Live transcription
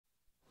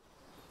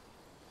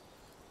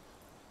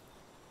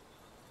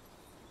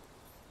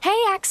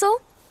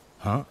Axel?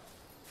 Huh?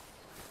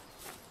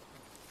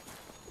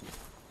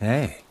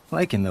 Hey,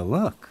 liking the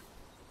look.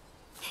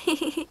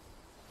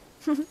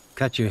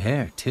 Cut your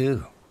hair,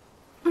 too.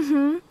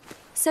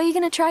 So you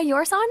gonna try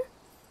yours on?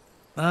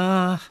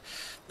 I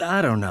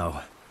don't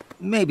know.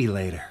 Maybe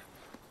later.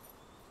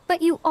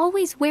 But you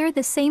always wear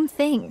the same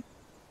thing.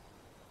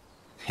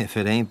 If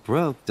it ain't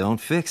broke, don't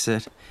fix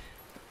it.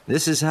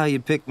 This is how you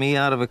pick me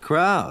out of a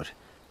crowd.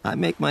 I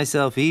make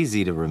myself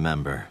easy to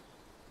remember.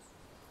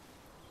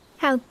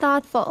 How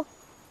thoughtful.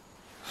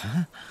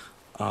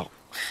 Oh,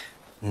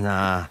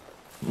 nah,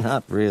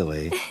 not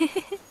really.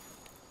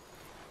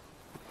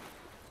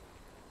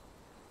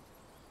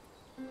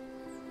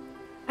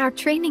 Our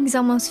training's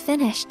almost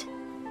finished.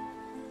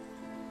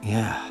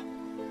 Yeah.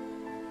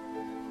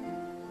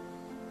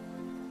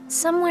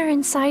 Somewhere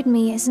inside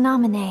me is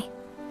Naminé.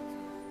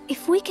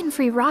 If we can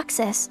free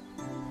Roxas,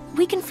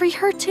 we can free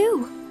her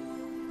too.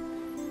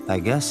 I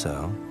guess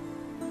so.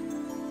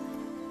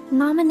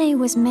 Naminé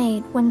was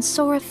made when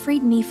Sora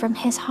freed me from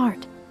his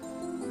heart.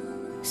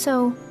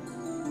 So,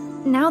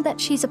 now that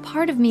she's a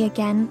part of me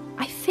again,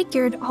 I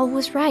figured all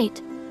was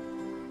right.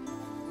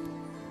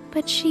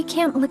 But she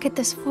can't look at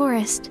this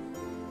forest,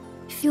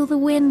 feel the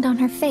wind on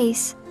her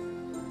face.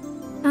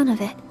 None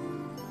of it.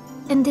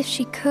 And if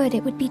she could,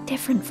 it would be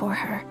different for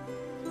her.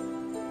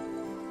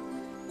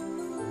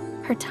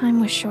 Her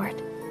time was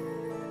short,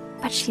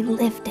 but she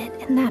lived it,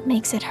 and that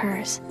makes it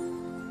hers.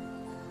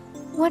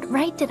 What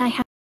right did I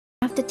have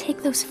to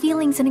take those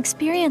feelings and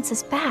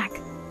experiences back?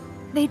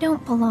 They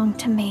don't belong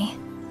to me.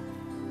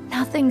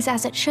 Nothing's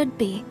as it should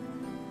be.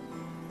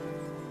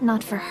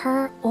 Not for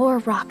her or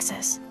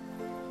Roxas.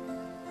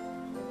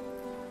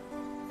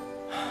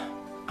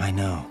 I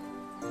know.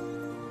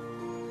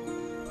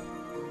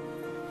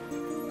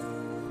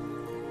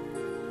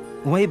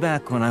 Way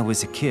back when I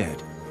was a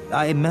kid,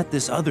 I met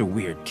this other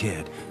weird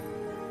kid.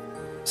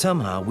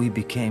 Somehow we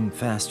became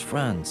fast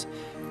friends.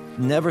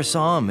 Never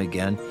saw him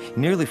again,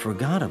 nearly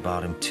forgot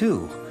about him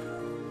too.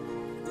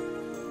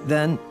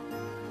 Then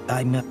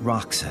I met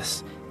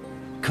Roxas.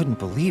 Couldn't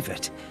believe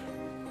it.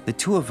 The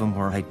two of them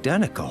were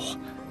identical.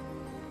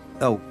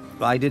 Oh,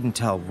 I didn't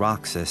tell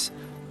Roxas.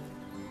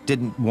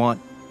 Didn't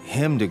want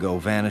him to go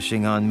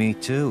vanishing on me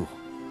too.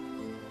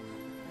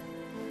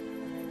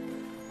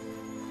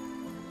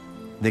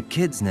 The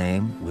kid's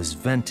name was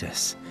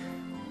Ventus.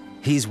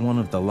 He's one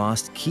of the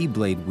lost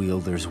Keyblade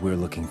wielders we're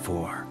looking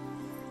for.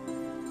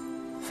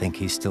 Think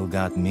he's still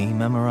got me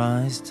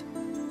memorized?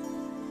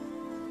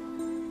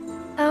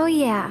 Oh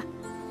yeah,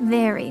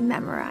 very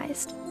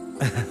memorized.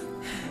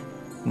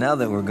 Now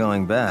that we're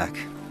going back,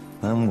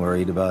 I'm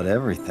worried about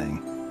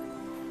everything.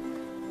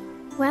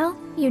 Well,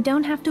 you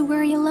don't have to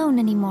worry alone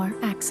anymore,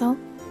 Axel.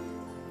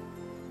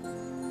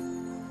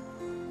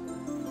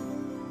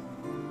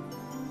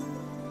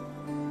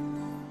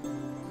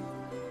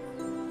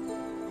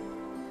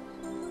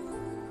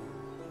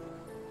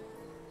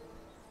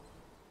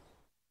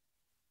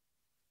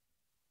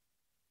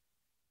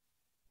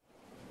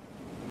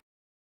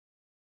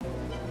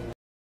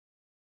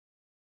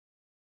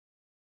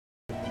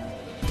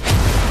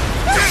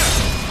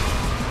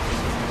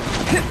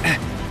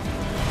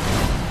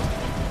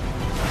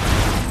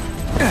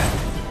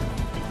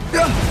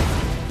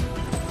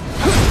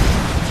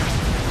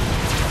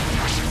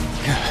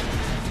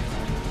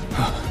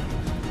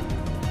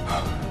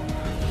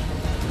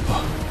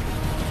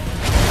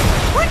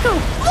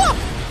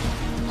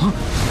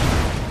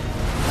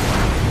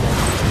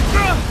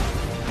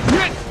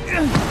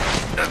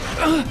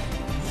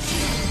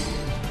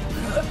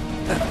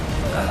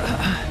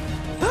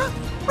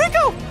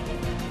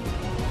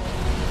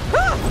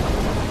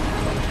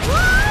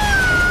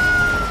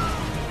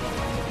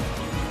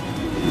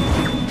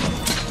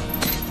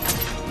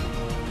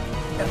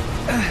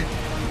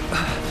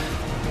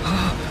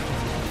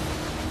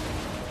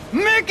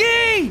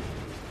 Mickey!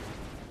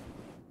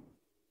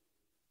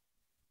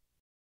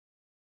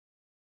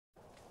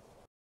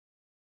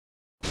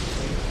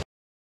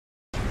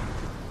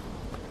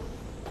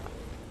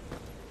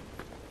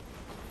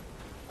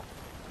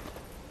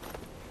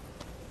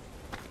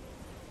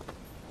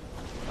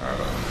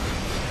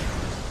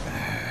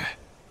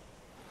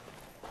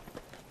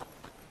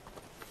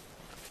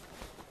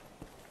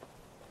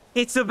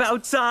 It's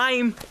about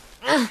time!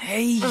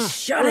 Hey,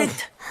 shut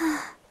it!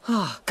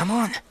 Come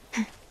on.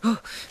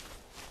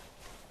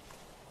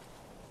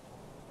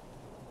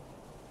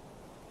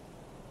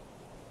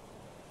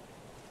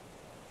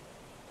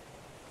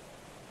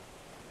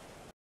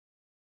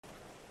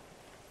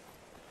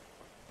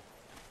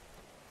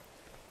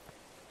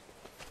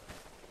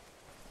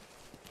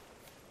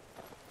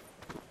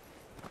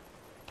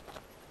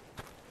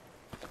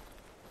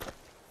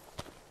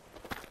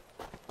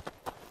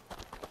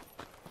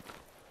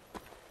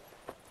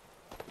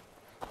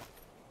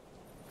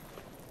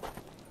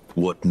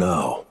 What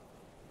now?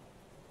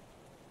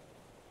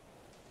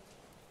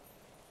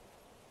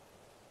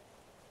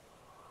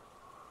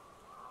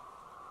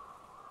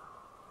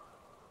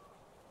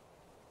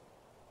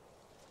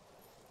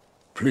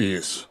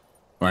 Please,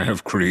 I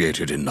have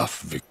created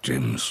enough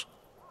victims.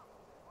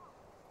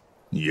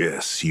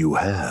 Yes, you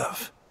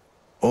have.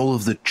 All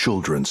of the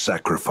children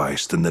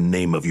sacrificed in the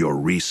name of your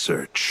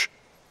research.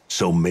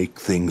 So make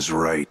things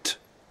right.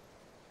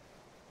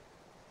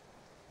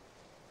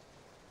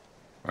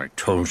 I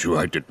told you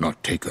I did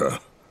not take her.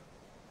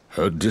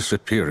 Her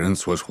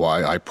disappearance was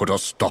why I put a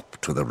stop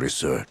to the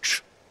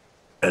research.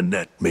 And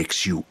that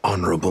makes you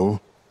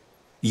honorable?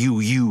 You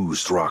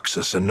used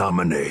Roxas and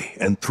Naminé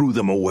and threw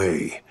them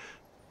away.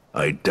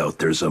 I doubt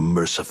there's a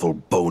merciful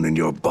bone in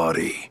your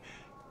body.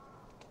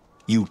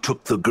 You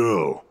took the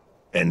girl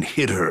and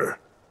hid her.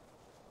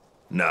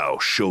 Now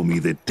show me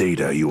the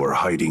data you are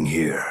hiding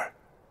here.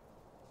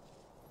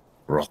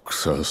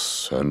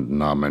 Roxas and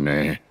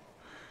Naminé.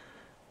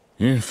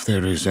 If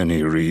there is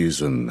any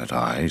reason that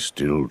I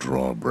still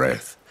draw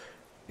breath,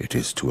 it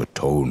is to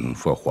atone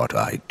for what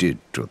I did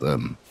to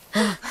them.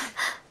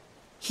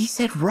 He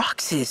said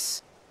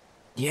Roxas.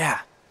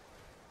 Yeah.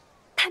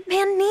 That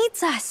man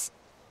needs us.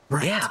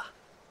 Right. Yeah.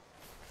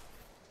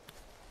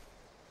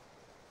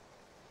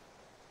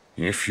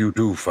 If you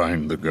do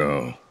find the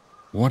girl,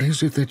 what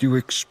is it that you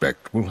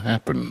expect will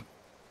happen?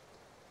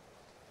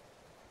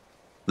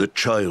 The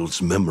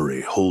child's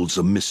memory holds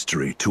a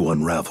mystery to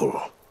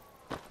unravel.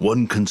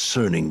 One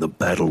concerning the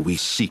battle we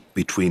seek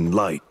between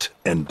light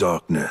and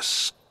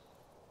darkness.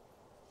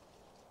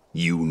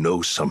 You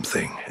know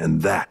something,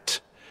 and that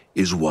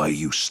is why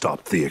you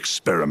stopped the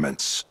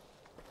experiments.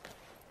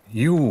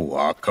 You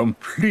are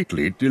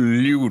completely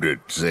deluded,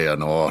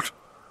 Xehanort.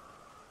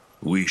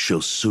 We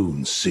shall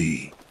soon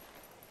see.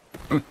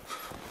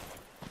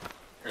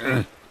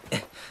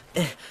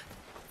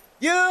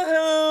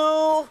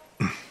 Yoo-hoo!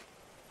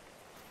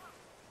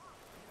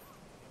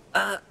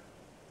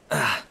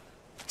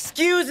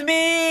 Excuse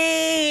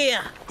me!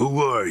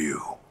 Who are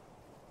you?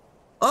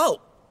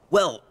 Oh,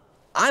 well,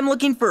 I'm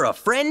looking for a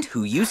friend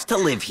who used to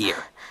live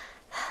here.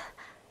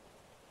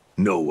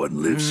 No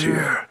one lives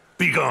here.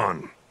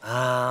 Begone!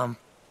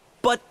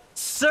 But,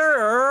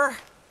 sir...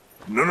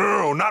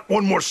 No, not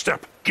one more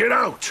step. Get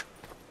out!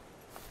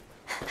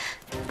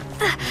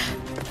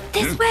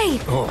 This way!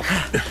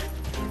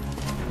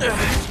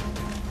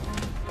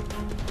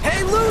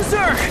 Hey,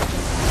 loser!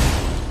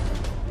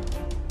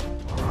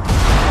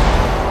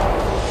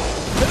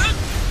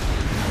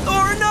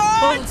 Or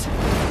not!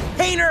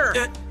 Painter!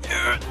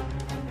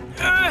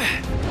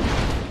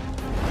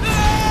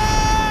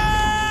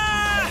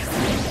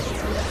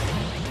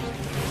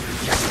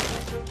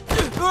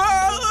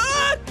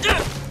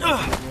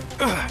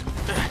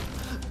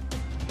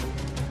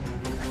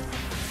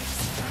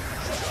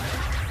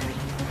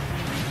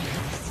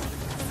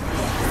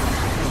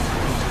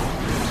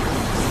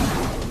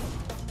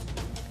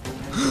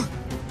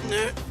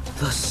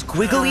 The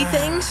squiggly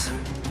things?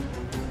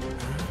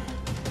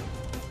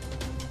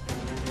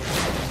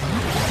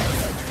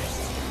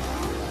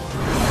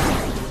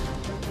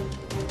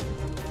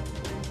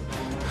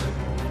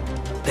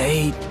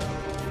 They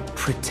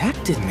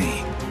protected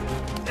me.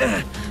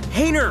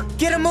 Hayner,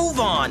 get a move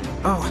on!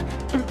 Oh,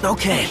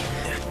 okay.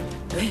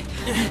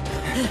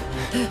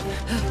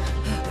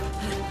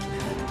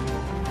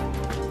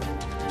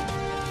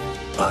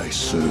 I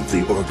serve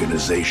the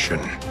organization.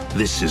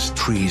 This is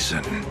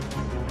treason.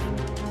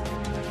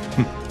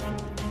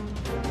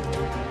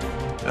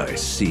 I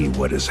see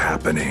what is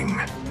happening.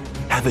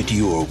 Have it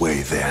your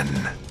way, then.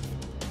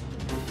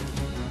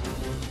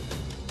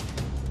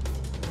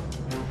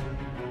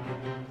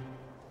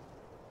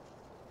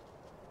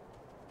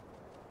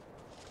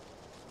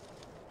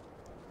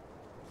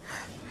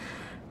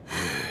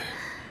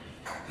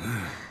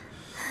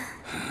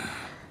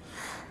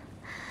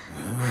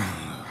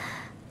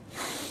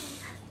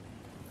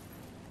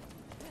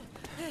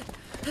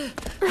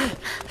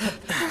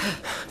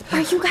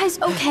 Are you guys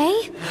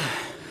okay?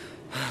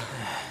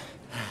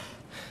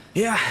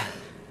 Yeah,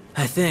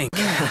 I think.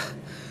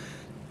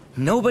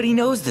 Nobody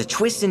knows the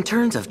twists and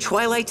turns of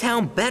Twilight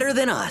Town better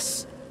than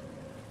us.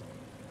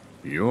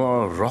 You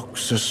are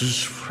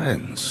Roxas's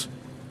friends.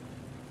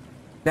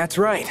 That's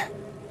right.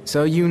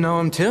 So you know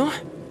him too?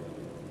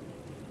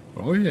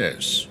 Oh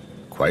yes,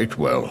 quite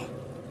well.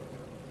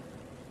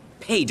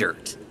 Pay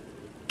dirt.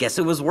 Guess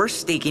it was worth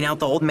staking out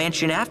the old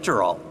mansion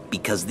after all,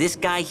 because this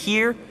guy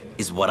here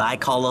is what I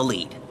call a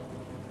lead.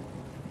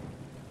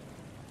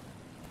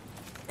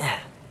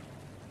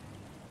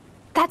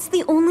 That's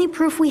the only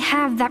proof we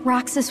have that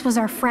Roxas was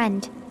our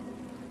friend.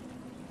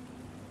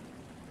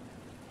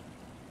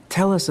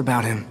 Tell us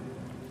about him.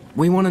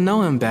 We want to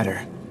know him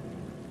better.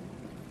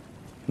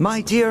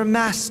 My dear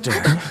master,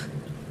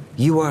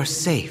 you are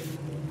safe.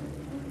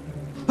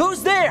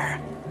 Who's there?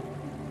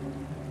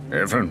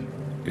 Evan,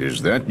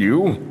 is that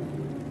you?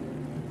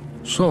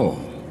 So,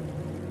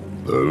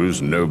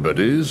 those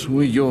nobodies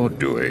were your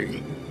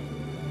doing.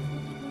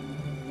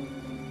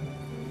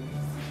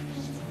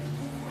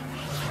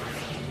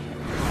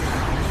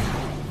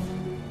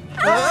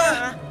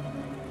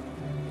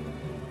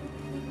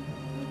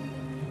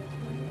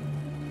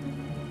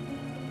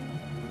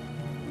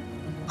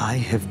 I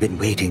have been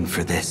waiting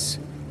for this.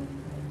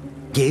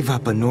 Gave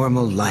up a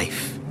normal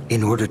life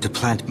in order to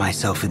plant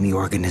myself in the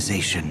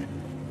organization.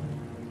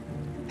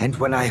 And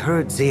when I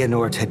heard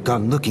Xehanort had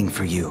gone looking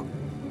for you,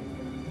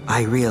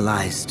 I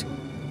realized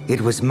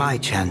it was my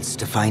chance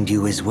to find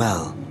you as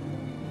well.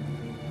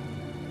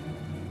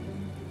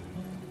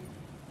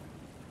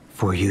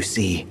 For you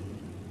see,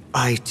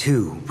 I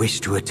too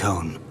wish to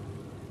atone.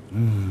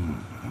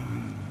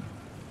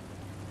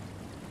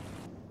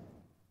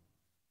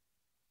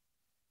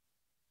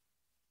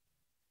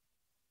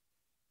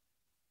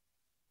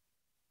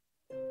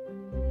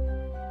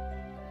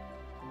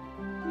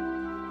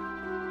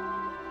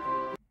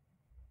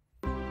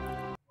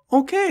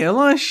 Okay, a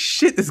lot of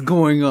shit is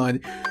going on.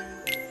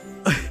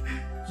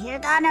 You're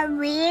gonna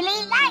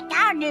really like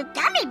our new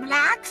gummy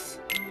blocks.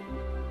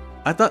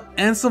 I thought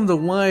Ansem the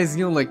Wise,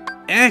 like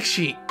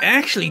actually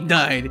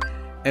died,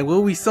 and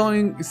what we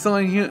seeing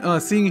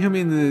him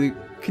in the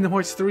Kingdom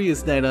Hearts 3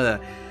 is that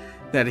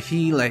that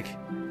he I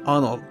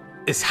don't know,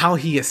 is how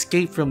he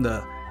escaped from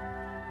the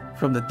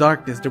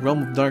darkness, the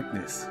realm of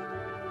darkness,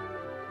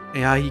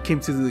 and how he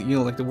came to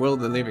the the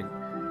world of the living.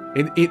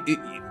 And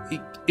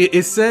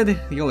it said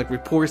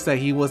reports that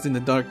he was in the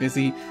darkness.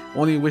 He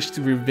only wished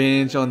to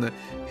revenge on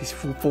his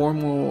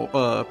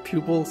former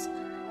pupils,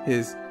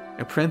 his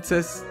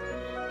apprentice.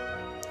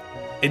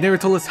 It never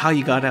told us how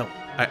he got out,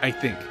 I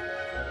think.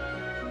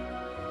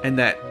 And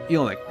that,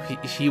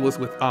 he was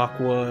with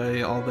Aqua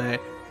and all that.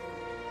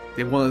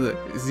 Then one of the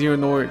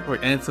Xehanort or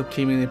Ansem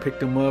came in and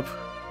picked him up.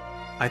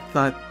 I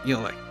thought,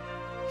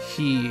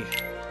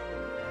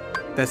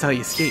 that's how he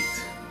escaped.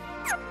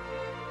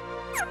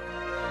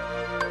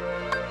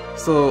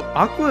 So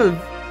Aqua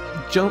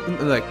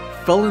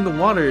fell in the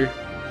water.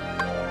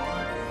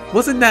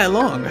 Wasn't that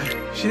long.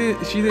 She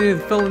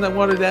didn't fell in that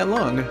water that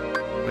long.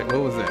 What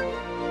was that?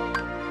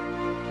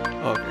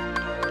 Oh, okay.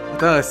 I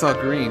thought I saw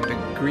green, the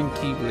green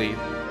Keyblade.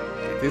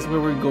 Okay, this is where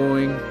we're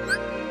going.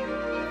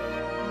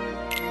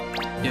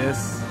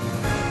 Yes.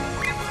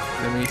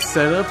 Let me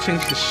set up,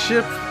 change the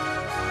ship.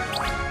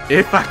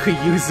 If I could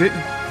use it.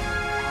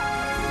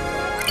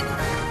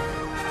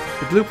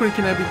 The blueprint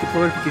cannot be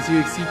deployed because you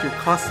exceed your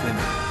cost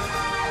limit.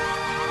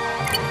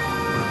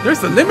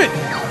 There's a limit!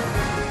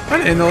 I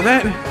didn't know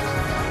that.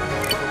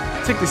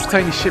 Take this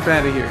tiny ship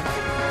out of here.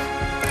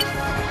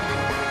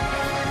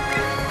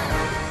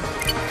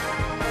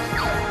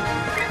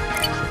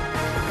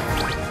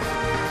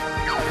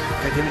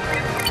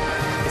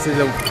 Is it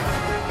a...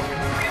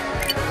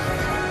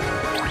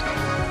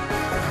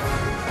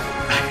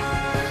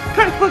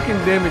 God fucking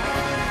damn it.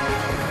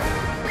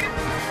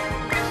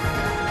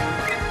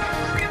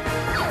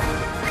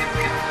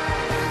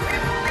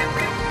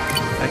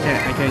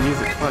 I can't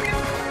use it. Fuck.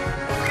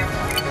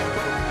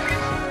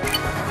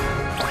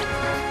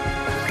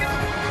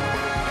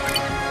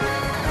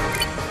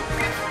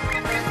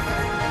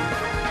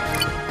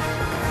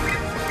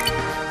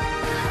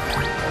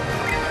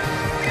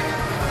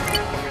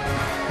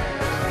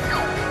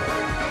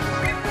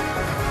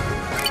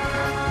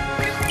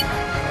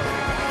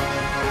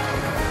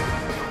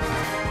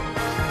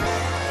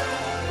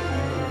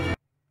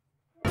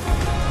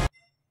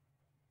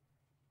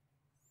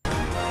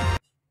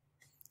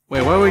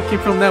 Wait, why do we keep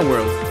from that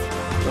world?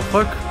 The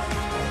fuck?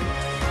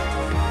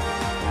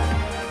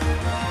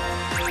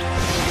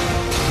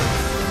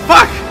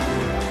 Fuck!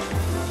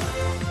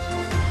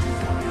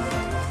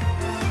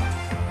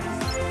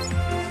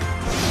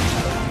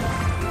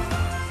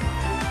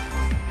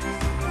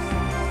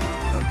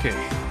 Okay.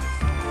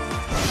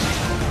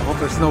 I hope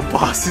there's no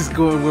bosses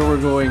going where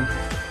we're going.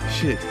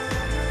 Shit.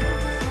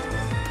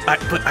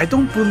 But I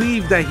don't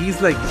believe that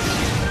he's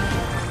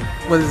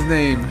what's his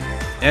name?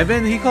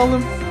 Evan, he called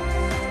him?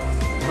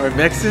 Or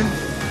Vexen?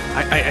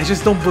 I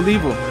just don't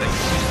believe him.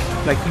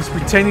 Like he's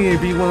pretending to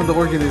be one of the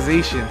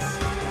organizations.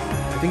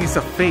 I think it's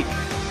a fake.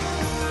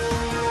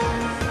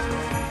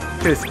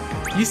 Cause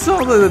you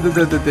saw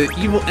the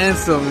evil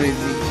Ansem.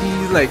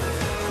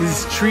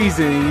 He's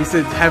treason. And he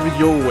said, "Have it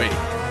your way."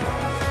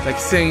 Like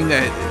saying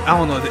that I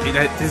don't know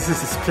that this is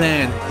his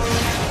plan.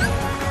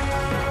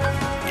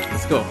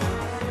 Let's go.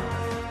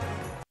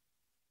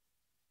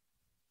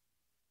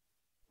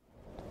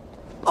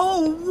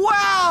 Oh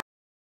wow!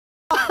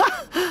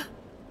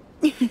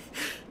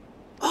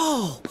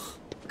 Oh,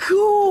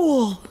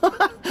 cool! Come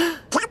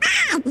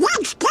on,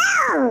 let's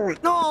go!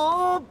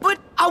 No, but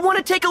I want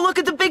to take a look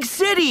at the big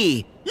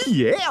city!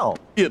 Yeah,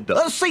 it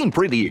does seem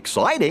pretty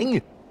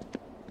exciting.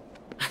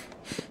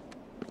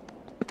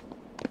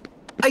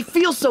 I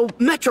feel so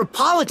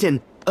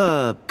metropolitan.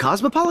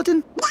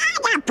 Cosmopolitan?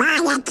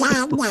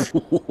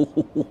 Metropolitan!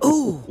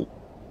 Ooh.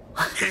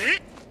 Huh?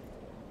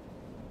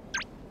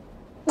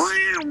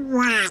 Now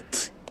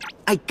what?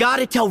 I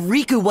gotta tell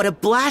Riku what a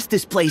blast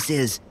this place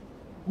is.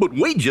 But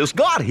we just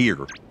got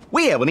here.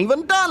 We haven't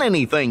even done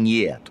anything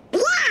yet.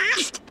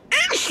 Blast?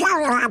 I'll show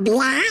you a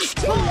blast!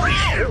 The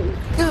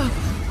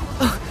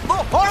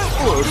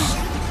Heartless!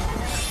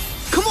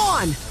 Come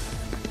on!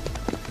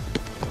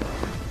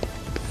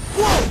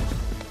 Whoa!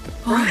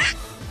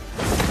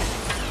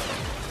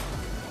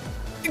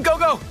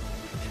 Go!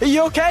 Are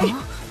you okay?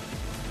 Huh?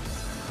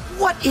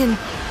 What in...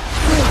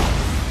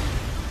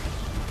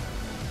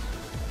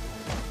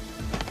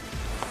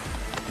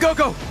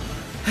 Go!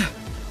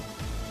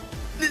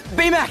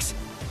 Baymax!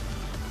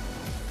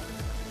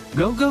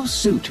 Go-Go's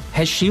suit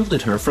has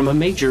shielded her from a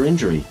major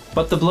injury,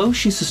 but the blow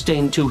she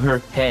sustained to her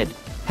head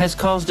has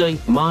caused a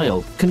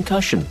mild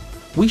concussion.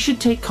 We should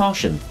take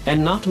caution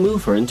and not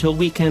move her until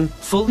we can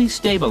fully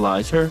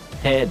stabilize her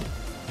head.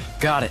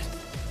 Got it.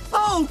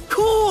 Oh,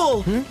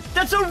 cool!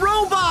 That's a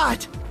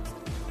robot!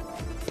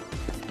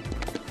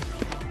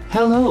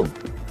 Hello.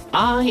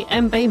 I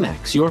am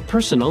Baymax, your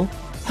personal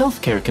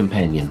healthcare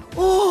companion.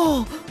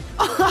 Oh!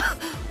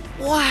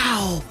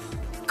 Wow!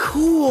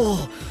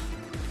 Cool!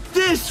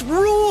 This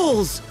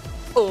rules!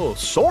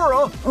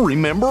 Sora,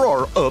 remember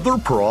our other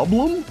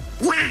problem?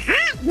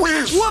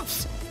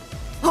 Whoops!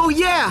 Oh,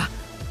 yeah!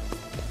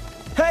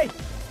 Hey!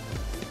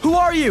 Who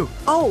are you?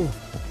 Oh!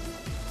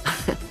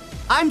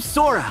 I'm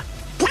Sora.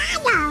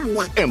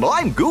 And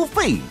I'm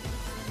Goofy.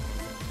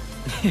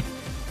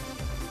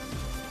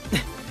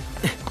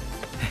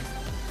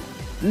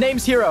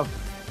 Name's Hero.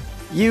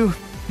 You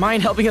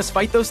mind helping us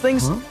fight those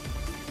things? Huh?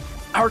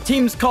 Our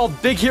team's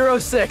called Big Hero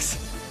 6.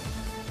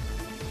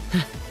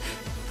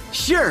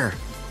 Sure.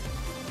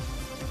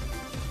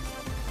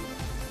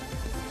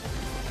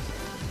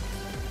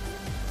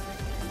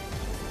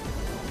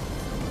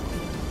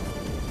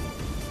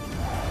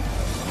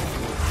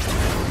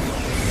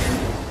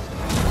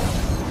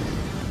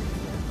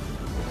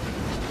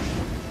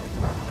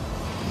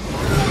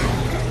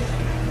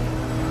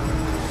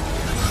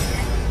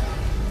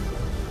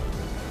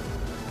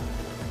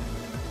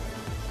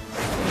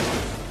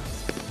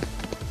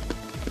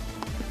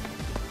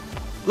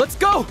 Let's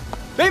go!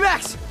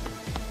 Baymax!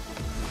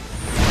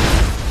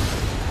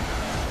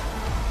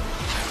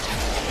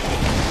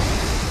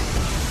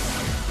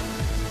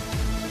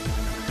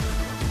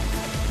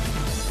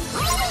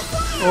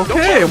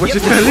 Okay, we're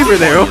just gonna leave her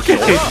there, okay.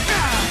 You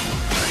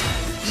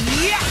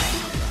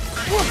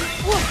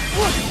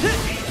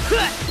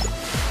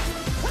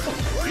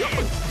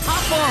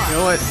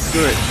know what?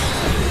 Screw it.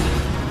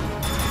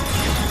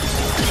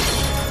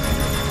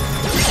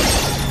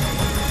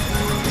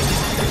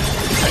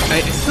 I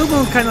still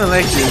don't kind of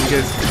like it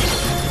because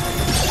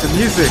the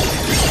music.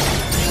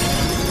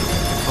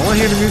 I want to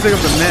hear the music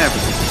of the map.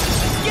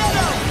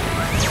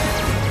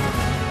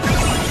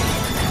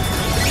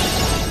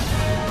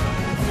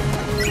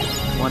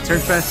 Come on, turn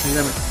fast,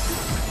 damn it.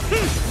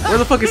 Where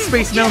the fuck is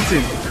Space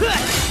Mountain?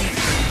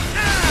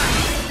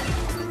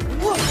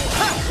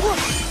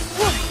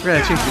 We're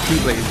gonna change the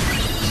keyblade.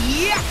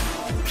 Yeah!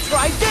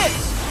 Try this!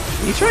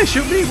 You trying to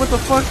shoot me? What the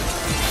fuck?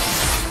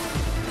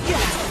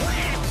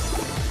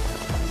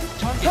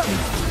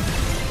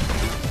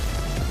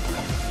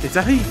 Is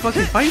that how you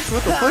fucking fight?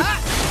 What the fuck?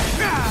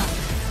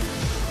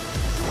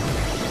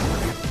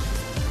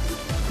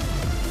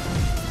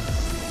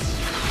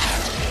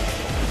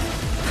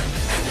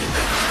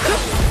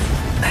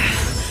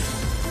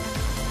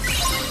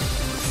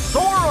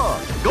 Sora,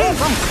 go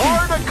from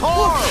car to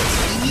car.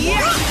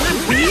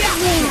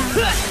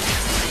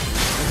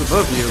 That's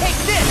above you.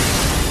 Take this!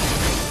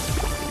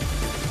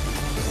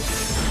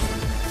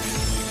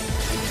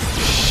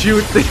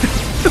 Shoot!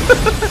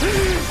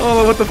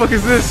 Oh, what the fuck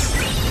is this?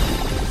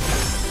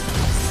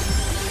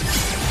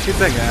 Shoot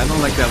that guy. I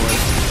don't like that one.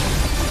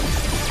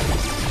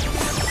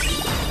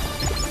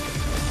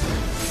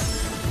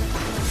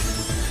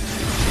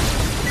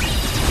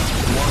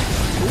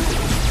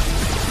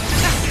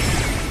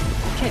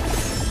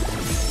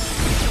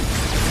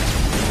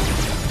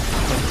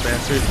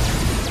 Bastard.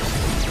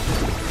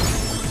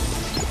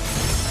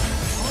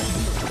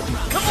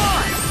 Come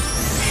on!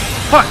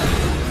 Fuck!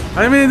 I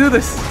didn't mean to do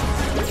this.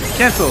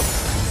 Cancel.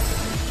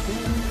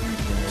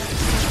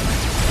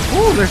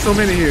 Oh, there's so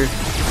many here.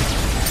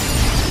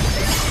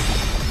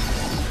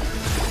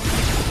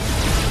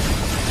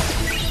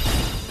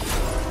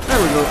 There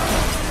we go.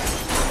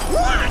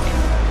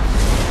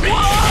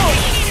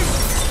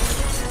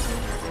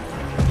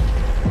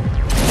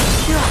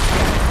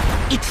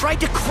 He tried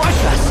to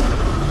crush us!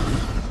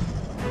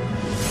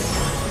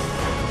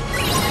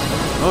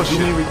 Oh shit.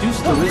 You may reduce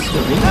the risk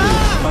of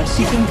injury by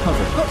seeking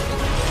cover.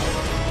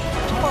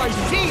 My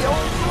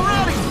shield's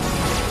ready!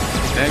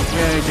 That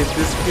guy, get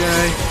this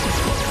guy.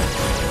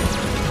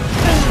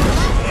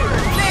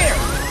 There!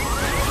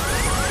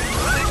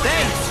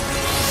 Thanks!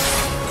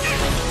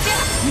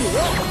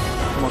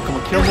 Come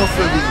on, kill most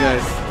of these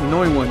guys.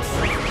 Annoying ones.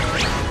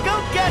 Go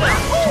get him!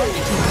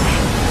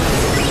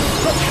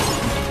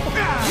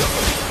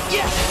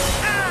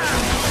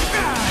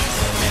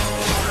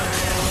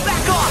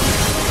 Back off!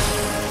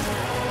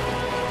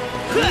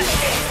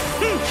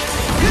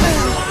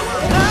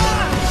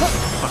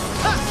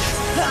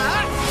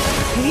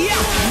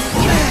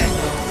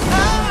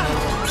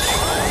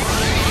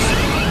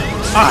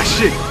 Ah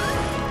shit! I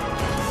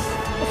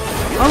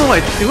don't know why.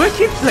 Do I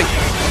keep like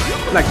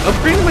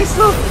upgrading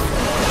myself?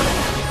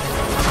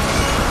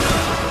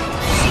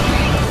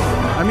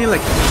 I mean,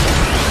 like,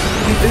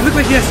 it looks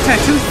like he has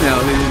tattoos now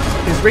in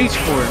his rage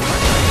form.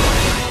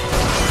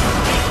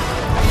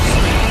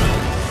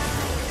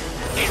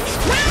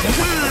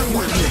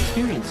 You're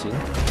experiencing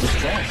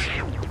distress.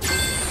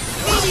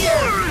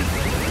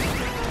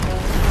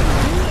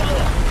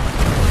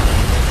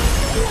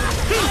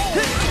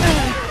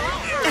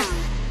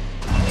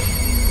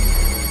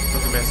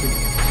 Nothing messy.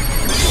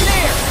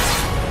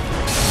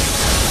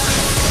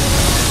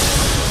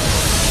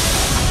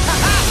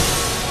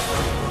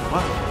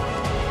 What?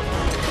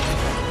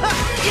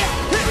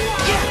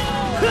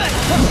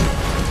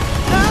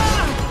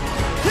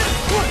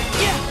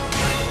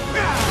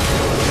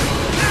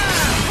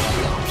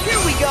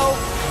 Here we go.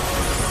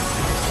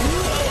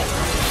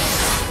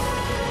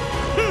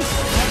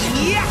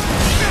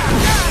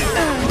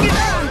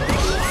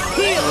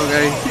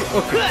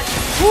 Okay.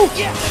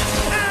 Okay.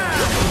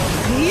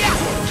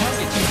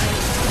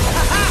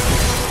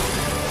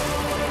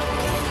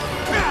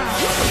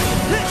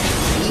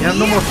 You have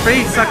no more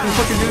face, I can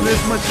fucking do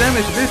this much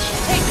damage, bitch.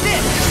 Take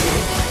this.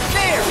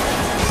 There.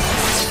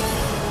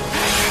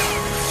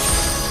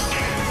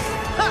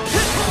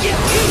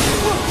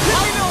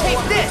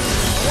 Take this.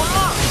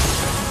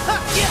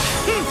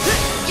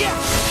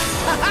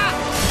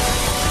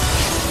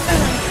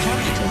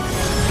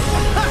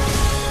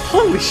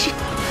 Holy shit!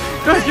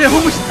 God damn, how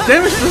much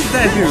damage does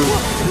that do?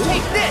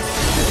 Take this.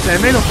 That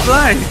made him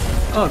fly.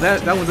 Oh,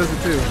 that one does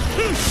it too.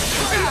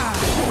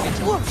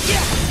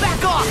 Back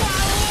off.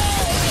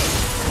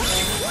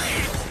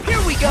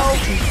 Here we go.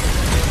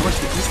 How much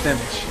did this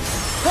damage?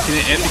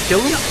 Can it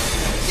kill him?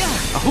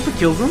 I hope it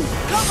kills him.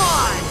 Come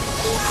on.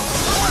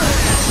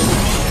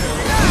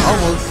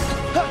 Almost.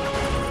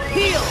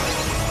 Heal.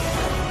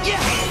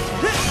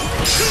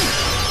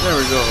 There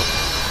we go.